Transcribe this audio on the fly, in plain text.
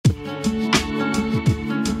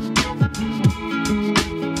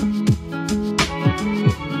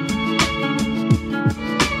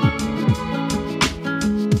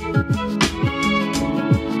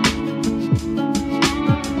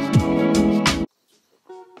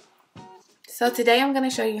So today I'm going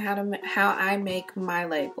to show you how I make my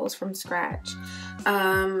labels from scratch.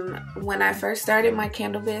 When I first started my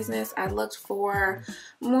candle business, I looked for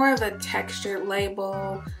more of a textured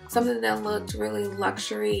label, something that looked really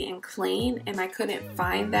luxury and clean, and I couldn't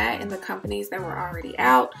find that in the companies that were already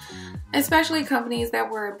out, especially companies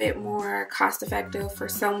that were a bit more cost effective for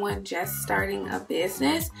someone just starting a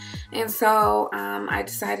business. And so I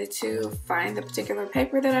decided to find the particular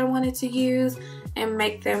paper that I wanted to use and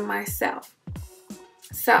make them myself.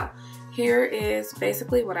 So here is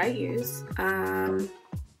basically what I use.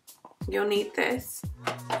 You'll need this.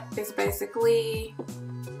 It's basically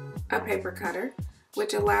a paper cutter,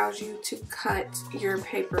 which allows you to cut your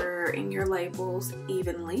paper and your labels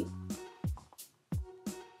evenly.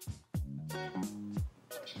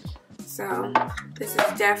 So this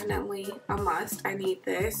is definitely a must. I need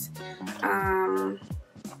this. And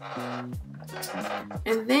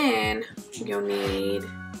then you'll need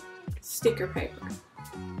sticker paper.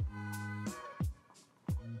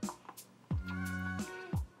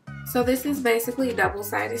 So this is basically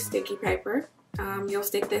double-sided sticky paper. You'll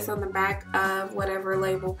stick this on the back of whatever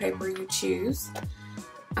label paper you choose.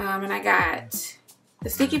 And I got the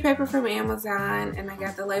sticky paper from Amazon, and I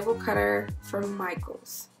got the label cutter from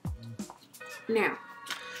Micheals. Now,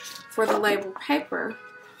 for the label paper,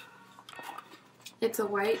 it's a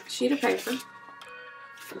white sheet of paper,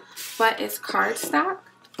 but it's cardstock.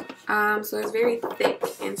 So it's very thick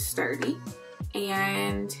and sturdy,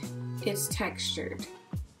 and it's textured.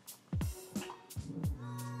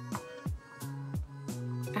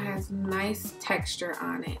 It has nice texture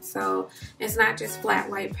on it. So it's not just flat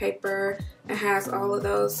white paper. It has all of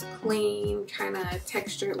those clean kind of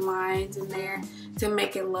textured lines in there to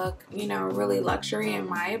make it look, you know, really luxury in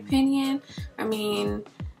my opinion. I mean,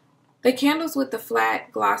 the candles with the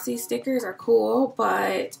flat glossy stickers are cool,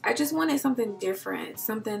 but I just wanted something different,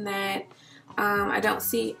 something that I don't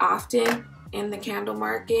see often in the candle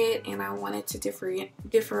market, and I wanted to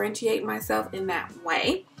differentiate myself in that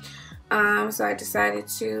way. So I decided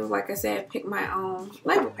to, like I said, pick my own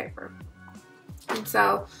label paper. And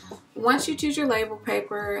so once you choose your label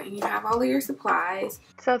paper and you have all of your supplies,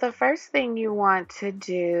 so the first thing you want to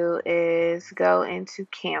do is go into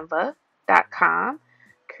canva.com,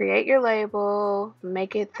 create your label,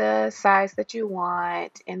 make it the size that you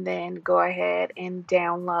want, and then go ahead and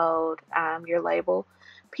download your label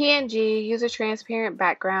PNG. Use a transparent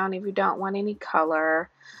background if you don't want any color.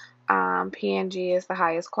 PNG is the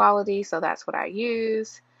highest quality, so that's what I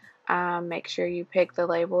use. Make sure you pick the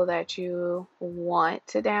label that you want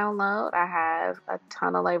to download. I have a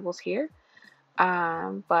ton of labels here,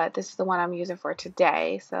 but this is the one I'm using for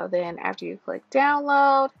today. So then after you click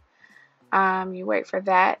download, you wait for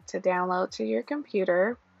that to download to your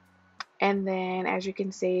computer. And then as you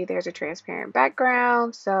can see, there's a transparent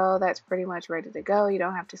background, so that's pretty much ready to go. You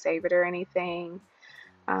don't have to save it or anything.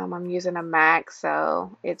 I'm using a Mac,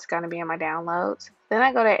 so it's going to be in my downloads. Then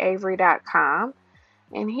I go to Avery.com,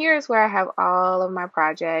 and here's where I have all of my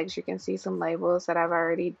projects. You can see some labels that I've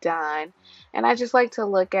already done, and I just like to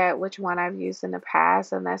look at which one I've used in the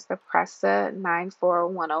past, and that's the Presta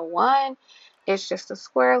 94101. It's just a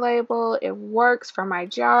square label. It works for my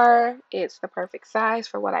jar. It's the perfect size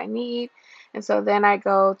for what I need. And so then I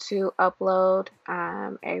go to upload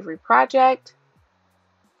Avery project.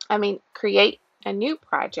 Create a new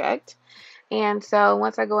project. And so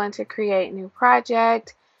once I go into create new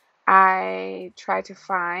project, I try to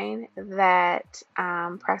find that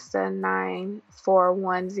Presta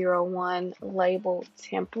 94101 label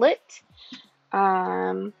template.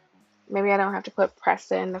 Maybe I don't have to put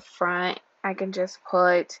Presta in the front. I can just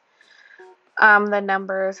put the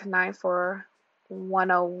numbers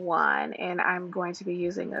 94101, and I'm going to be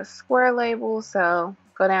using a square label, so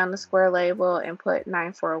go down to square label and put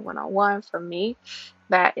 94101 for me.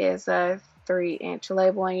 That is a 3-inch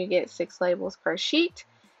label, and you get 6 labels per sheet.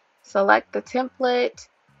 Select the template.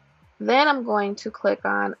 Then I'm going to click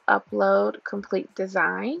on upload complete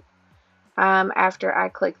design. After I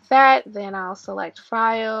click that, then I'll select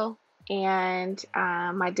file and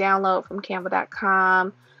my download from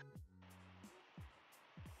canva.com.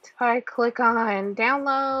 So I click on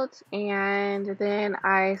downloads, and then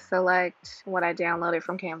I select what I downloaded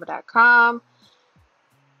from canva.com.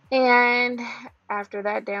 And after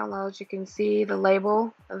that downloads, you can see the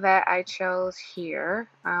label that I chose here.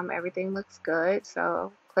 Everything looks good,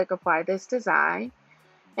 so click apply this design.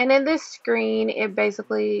 And in this screen, it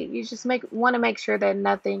basically, you just want to make sure that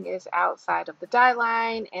nothing is outside of the die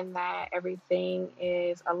line and that everything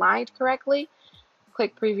is aligned correctly.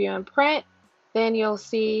 Click preview and print. Then you'll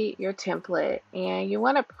see your template, and you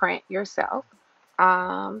want to print yourself.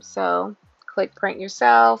 So click print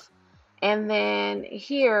yourself, And then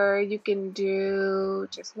here you can do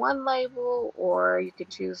just one label, or you can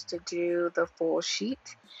choose to do the full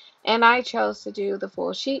sheet. And I chose to do the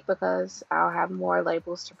full sheet because I'll have more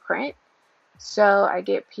labels to print. So I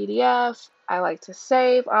get PDF. I like to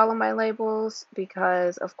save all of my labels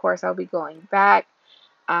because, of course, I'll be going back.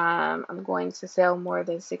 I'm going to sell more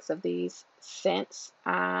than 6 of these cents.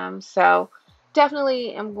 So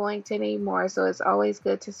definitely I'm going to need more. So it's always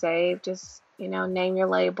good to save. Just, name your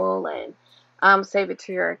label and save it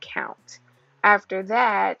to your account. After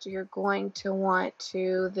that, you're going to want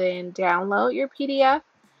to then download your PDF,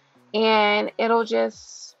 and it'll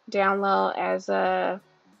just download as a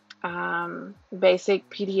basic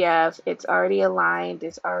PDF. It's already aligned.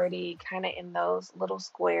 It's already kind of in those little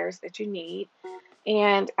squares that you need.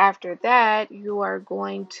 And after that, you are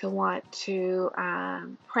going to want to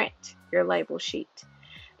print your label sheet.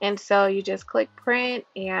 And so you just click print,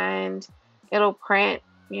 and it'll print,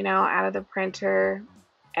 out of the printer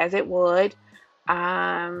as it would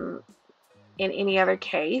in any other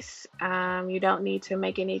case. You don't need to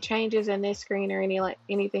make any changes in this screen or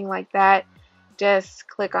anything like that. Just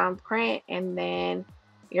click on print, and then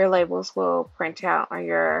your labels will print out on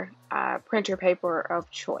your printer paper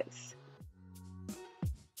of choice.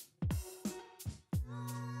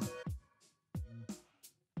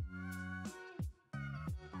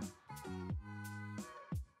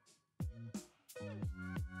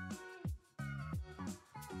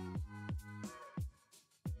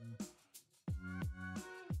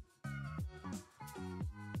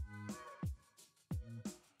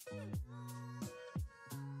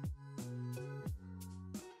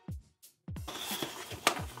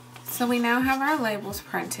 So we now have our labels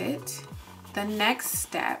printed. The next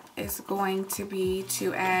step is going to be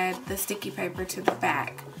to add the sticky paper to the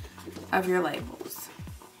back of your labels.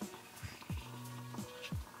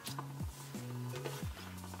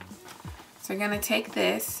 So you're going to take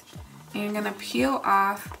this and you're going to peel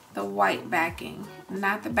off the white backing,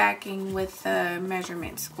 not the backing with the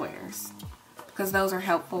measurement squares, because those are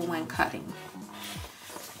helpful when cutting.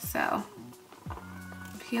 So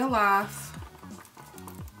peel off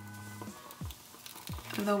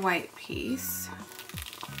the white piece.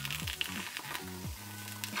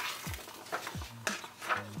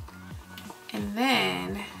 And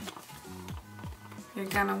then you're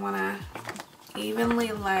gonna wanna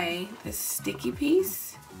evenly lay this sticky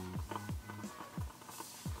piece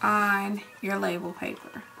on your label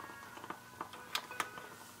paper.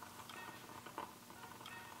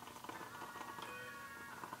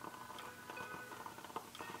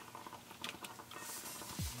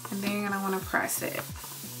 And then you're gonna wanna press it.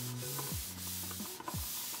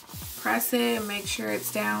 Press it and make sure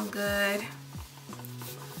it's down good.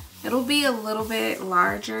 It'll be a little bit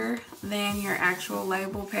larger than your actual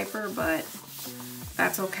label paper, but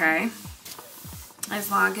that's okay, as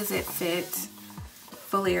long as it fits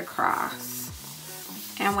fully across.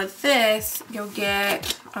 And with this, you'll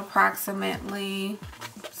get approximately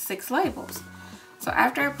 6 labels. So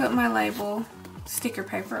after I put my label sticker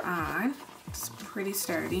paper on, it's pretty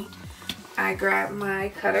sturdy, I grab my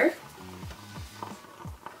cutter.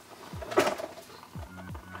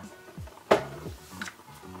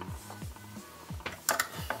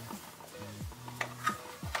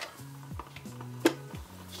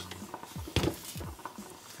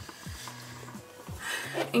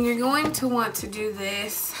 And you're going to want to do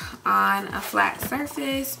this on a flat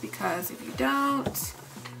surface, because if you don't,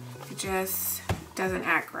 it just doesn't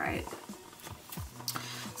act right.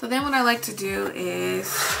 So then what I like to do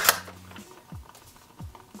is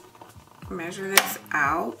measure this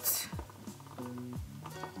out.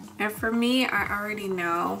 And for me, I already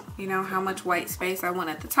know, how much white space I want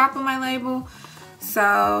at the top of my label.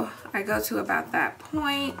 So I go to about that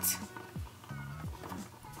point,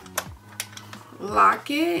 lock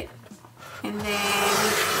it, and then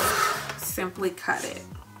simply cut it.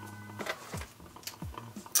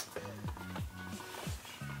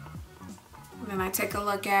 And then I take a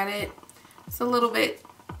look at it. It's a little bit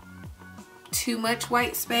too much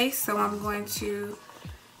white space, so I'm going to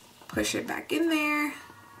push it back in there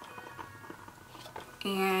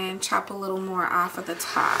and chop a little more off of the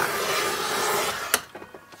top.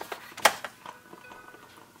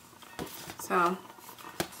 So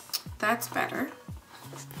that's better.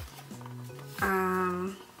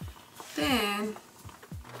 Then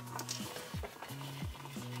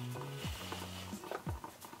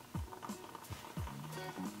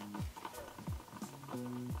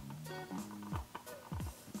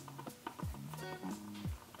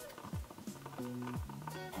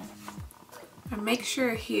I make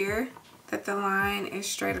sure here that the line is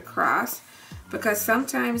straight across, because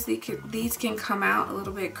sometimes these can come out a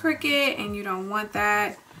little bit crooked and you don't want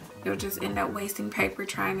that. You'll just end up wasting paper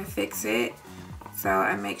trying to fix it. So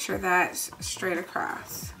I make sure that's straight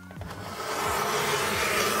across.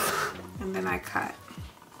 And then I cut.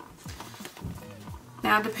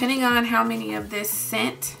 Now depending on how many of this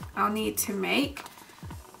scent I'll need to make,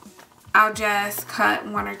 I'll just cut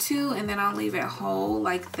 1 or 2 and then I'll leave it whole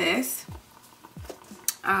like this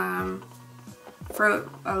for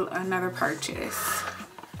another purchase.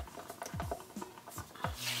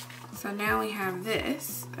 So now we have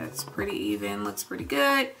this. That's pretty even, looks pretty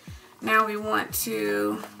good. Now we want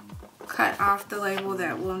to cut off the label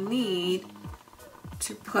that we'll need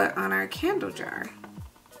to put on our candle jar.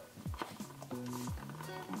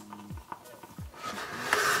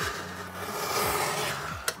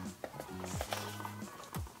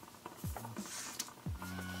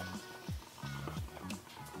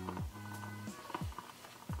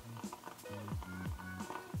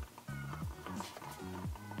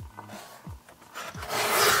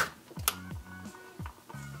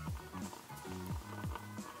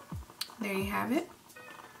 There you have it.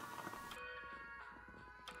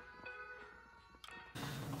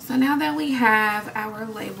 So now that we have our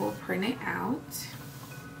label printed out,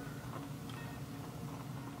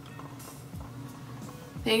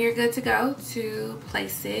 then you're good to go to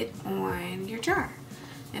place it on your jar.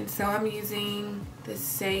 And so I'm using the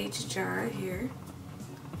sage jar here.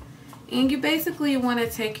 And you basically want to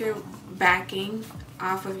take your backing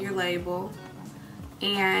off of your label,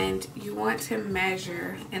 and you want to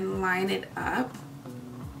measure and line it up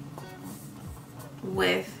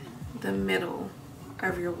with the middle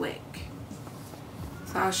of your wick.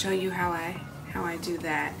 So I'll show you how I do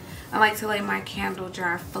that. I like to lay my candle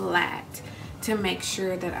jar flat to make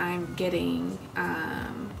sure that I'm getting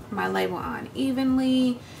my label on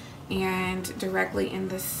evenly and directly in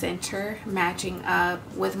the center, matching up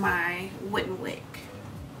with my wooden wick.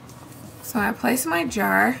 So I place my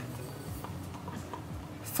jar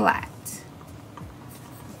flat.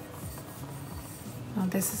 Well,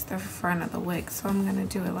 this is the front of the wick, so I'm gonna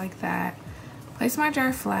do it like that. Place my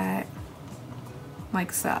jar flat,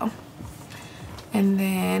 like so. And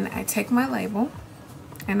then I take my label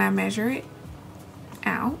and I measure it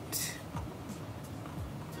out,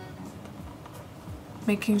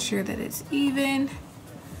 making sure that it's even.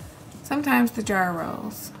 Sometimes the jar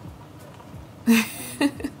rolls.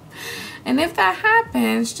 And if that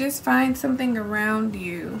happens, just find something around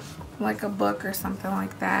you, like a book or something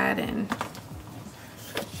like that, and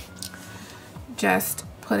just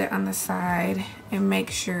put it on the side and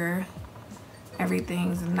make sure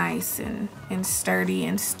everything's nice and sturdy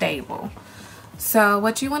and stable. So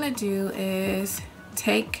what you want to do is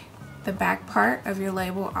take the back part of your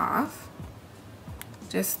label off,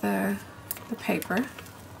 just the paper,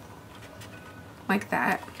 like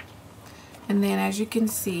that. And then as you can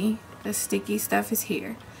see, the sticky stuff is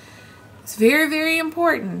here. It's very, very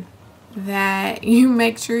important that you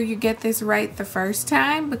make sure you get this right the first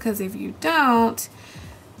time, because if you don't,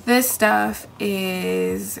 this stuff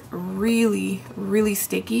is really, really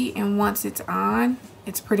sticky, and once it's on,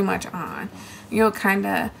 it's pretty much on. You'll kind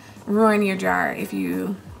of ruin your jar if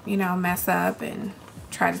you mess up and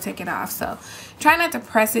try to take it off. So try not to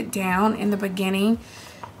press it down in the beginning.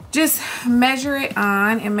 Just measure it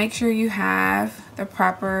on and make sure you have the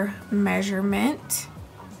proper measurement,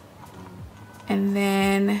 and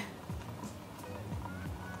then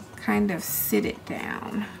kind of sit it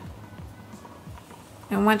down.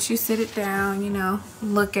 And once you sit it down,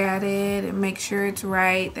 look at it and make sure it's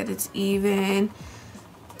right, that it's even,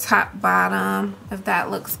 top, bottom. If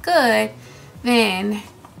that looks good, then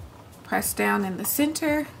press down in the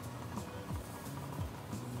center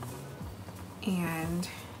and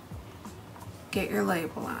get your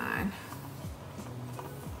label on.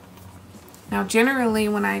 Now generally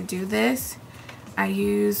when I do this, I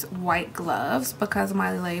use white gloves because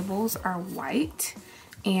my labels are white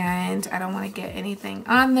and I don't want to get anything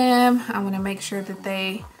on them. I want to make sure that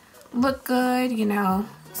they look good.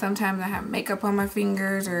 Sometimes I have makeup on my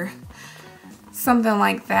fingers or something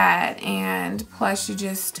like that, and plus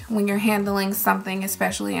when you're handling something,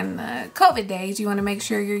 especially in the COVID days, you want to make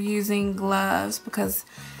sure you're using gloves because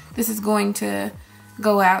this is going to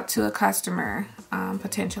go out to a customer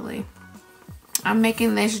potentially. I'm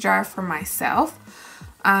making this jar for myself,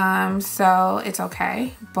 so it's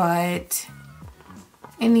okay, but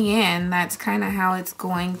in the end, that's kind of how it's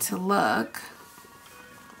going to look.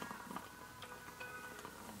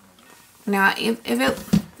 Now, if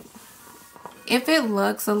it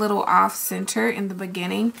looks a little off center in the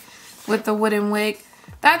beginning with the wooden wick,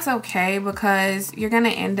 that's okay, because you're going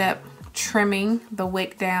to end up trimming the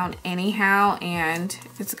wick down anyhow, and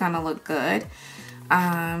it's gonna look good.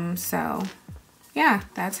 So yeah,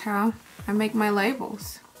 that's how I make my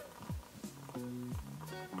labels.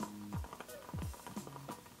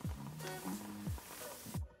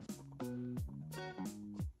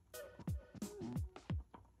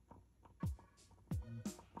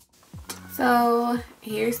 So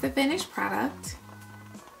here's the finished product.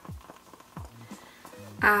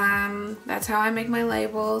 That's how I make my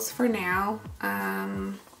labels for now.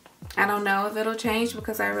 I don't know if it'll change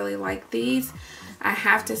because I really like these. I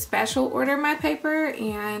have to special order my paper,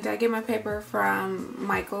 and I get my paper from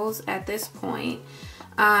Micheals at this point.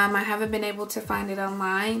 I haven't been able to find it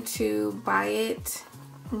online to buy it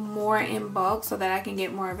more in bulk so that I can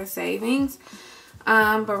get more of a savings.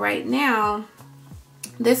 But right now,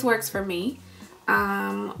 this works for me.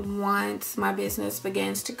 Once my business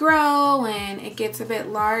begins to grow and it gets a bit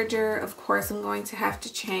larger, of course I'm going to have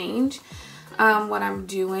to change what I'm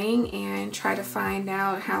doing and try to find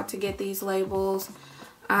out how to get these labels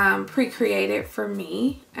pre-created for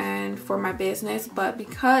me and for my business. But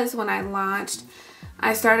because when I launched,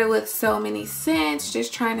 I started with so many scents,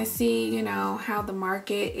 just trying to see, you know, how the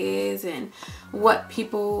market is and what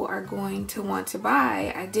people are going to want to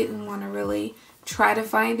buy. I didn't want to really try to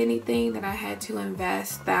find anything that I had to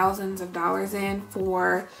invest thousands of dollars in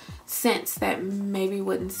for scents that maybe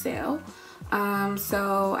wouldn't sell.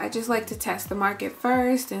 So I just like to test the market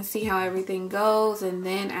first and see how everything goes, and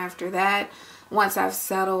then after that, once I've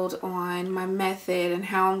settled on my method and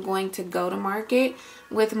how I'm going to go to market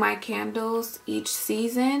with my candles each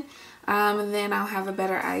season, then I'll have a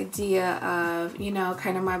better idea of, you know,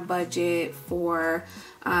 kind of my budget for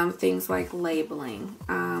things like labeling.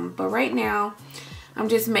 But right now, I'm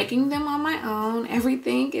just making them on my own.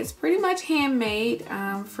 Everything is pretty much handmade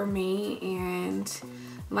for me, and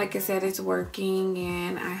like I said, it's working,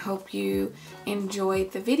 and I hope you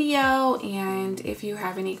enjoyed the video. And if you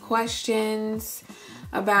have any questions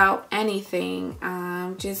about anything,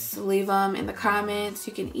 just leave them in the comments.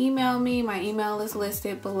 You can email me. My email is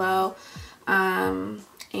listed below,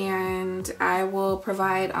 and I will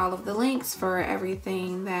provide all of the links for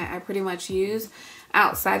everything that I pretty much use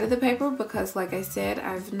outside of the paper, because like I said,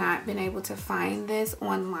 I've not been able to find this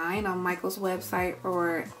online on Micheals' website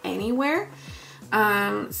or anywhere.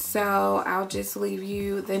 So I'll just leave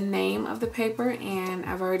you the name of the paper, and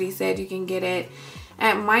I've already said you can get it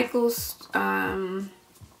at Micheals'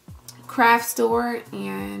 craft store,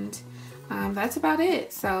 and that's about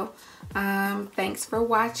it. So thanks for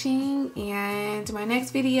watching, and my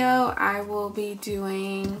next video I will be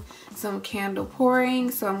doing some candle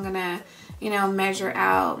pouring. So I'm gonna, you know, measure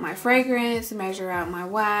out my fragrance, measure out my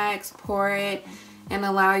wax, pour it, and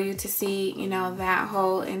allow you to see, you know, that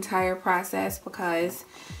whole entire process, because,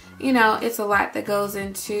 you know, it's a lot that goes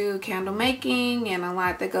into candle making and a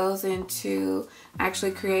lot that goes into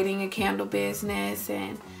actually creating a candle business.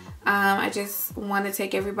 And I just want to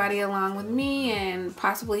take everybody along with me and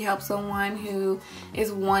possibly help someone who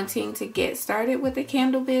is wanting to get started with a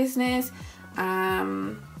candle business,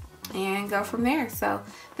 and go from there. So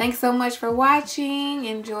thanks so much for watching.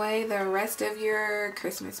 Enjoy the rest of your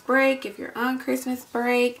Christmas break if you're on Christmas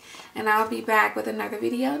break, and I'll be back with another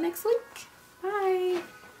video next week. Bye.